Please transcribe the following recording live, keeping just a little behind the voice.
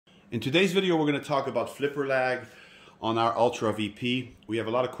In today's video, we're going to talk about flipper lag on our Ultra VP. We have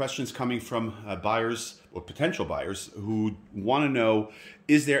a lot of questions coming from buyers or potential buyers who want to know,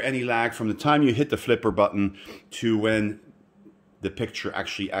 is there any lag from the time you hit the flipper button to when the picture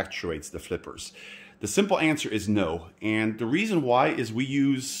actually actuates the flippers? The simple answer is no. And the reason why is we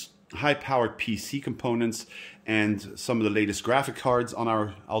use high-powered PC components and some of the latest graphic cards on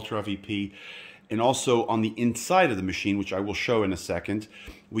our Ultra VP. And also on the inside of the machine, which I will show in a second,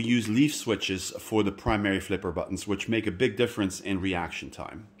 we use leaf switches for the primary flipper buttons, which make a big difference in reaction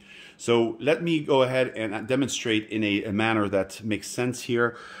time. So let me go ahead and demonstrate in a manner that makes sense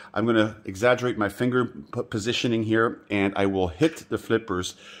here. I'm going to exaggerate my finger positioning here, and I will hit the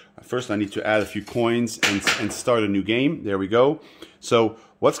flippers. First, I need to add a few coins and start a new game. There we go. So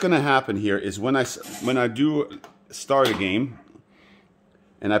what's going to happen here is when I do start a game,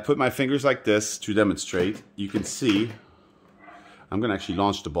 and I put my fingers like this to demonstrate, you can see, I'm going to actually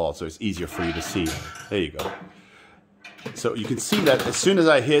launch the ball so it's easier for you to see. There you go. So you can see that as soon as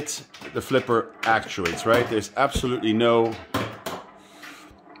I hit, the flipper actuates, right? There's absolutely no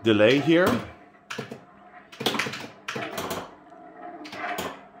delay here.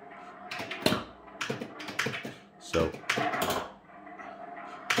 So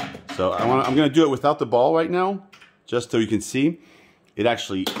I'm going to do it without the ball right now, just so you can see. It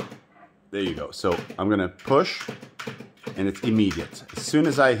actually, there you go. So I'm going to push, and it's immediate. As soon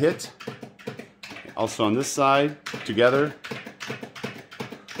as I hit, also on this side, together,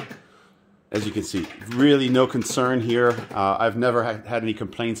 as you can see, really no concern here. I've never had any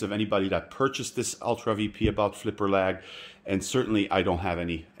complaints of anybody that purchased this Ultra VP about flipper lag, and certainly I don't have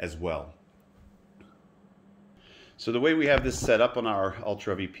any as well. So the way we have this set up on our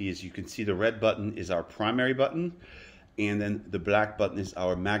Ultra VP is you can see the red button is our primary button, and then the black button is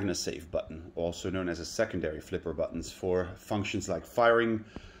our MagnaSave button, also known as a secondary flipper buttons for functions like firing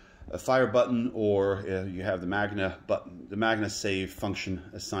a fire button, or you have the Magna button, the MagnaSave function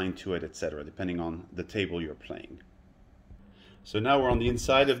assigned to it, etc., depending on the table you're playing. So now we're on the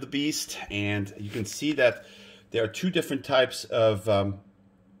inside of the beast, and you can see that there are two different types of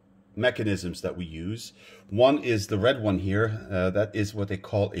mechanisms that we use. One is the red one here. That is what they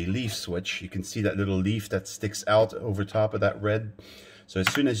call a leaf switch. You can see that little leaf that sticks out over top of that red. So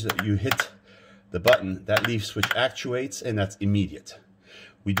as soon as you hit the button, that leaf switch actuates, and that's immediate.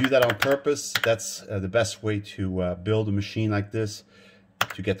 We do that on purpose. That's the best way to build a machine like this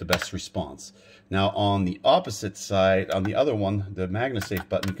to get the best response. Now on the opposite side, on the other one, the MagnaSave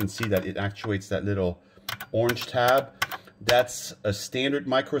button, you can see that it actuates that little orange tab. That's a standard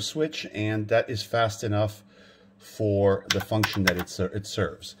micro switch, and that is fast enough for the function that it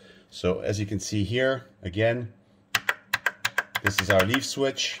serves. So as you can see here, again, this is our leaf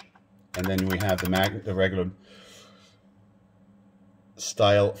switch, and then we have the regular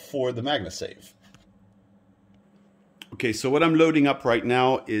style for the MagnaSave. Okay, so what I'm loading up right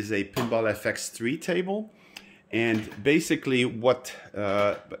now is a Pinball FX3 table, and basically what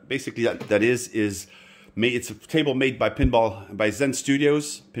that is it's a table made by Zen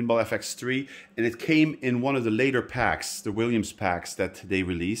Studios, Pinball FX3, and it came in one of the later packs, the Williams packs that they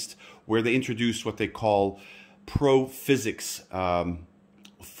released, where they introduced what they call pro physics on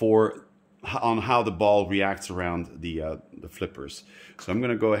how the ball reacts around the flippers. So I'm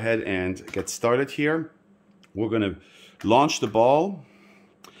going to go ahead and get started here. We're going to launch the ball,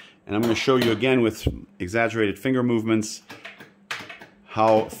 and I'm going to show you again with exaggerated finger movements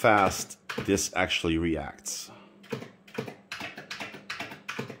how fast this actually reacts.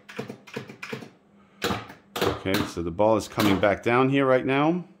 Okay, so the ball is coming back down here right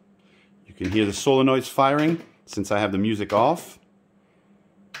now. You can hear the solenoids firing since I have the music off.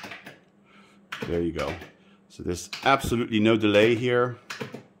 There you go. So there's absolutely no delay here.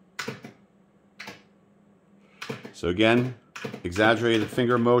 So again, exaggerated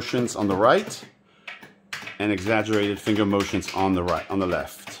finger motions on the right and exaggerated finger motions on the right, on the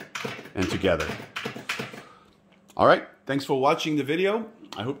left, and together. All right, thanks for watching the video.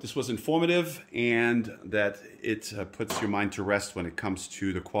 I hope this was informative and that it puts your mind to rest when it comes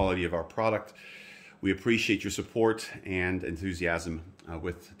to the quality of our product. We appreciate your support and enthusiasm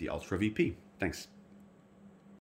with the Ultra VP. Thanks.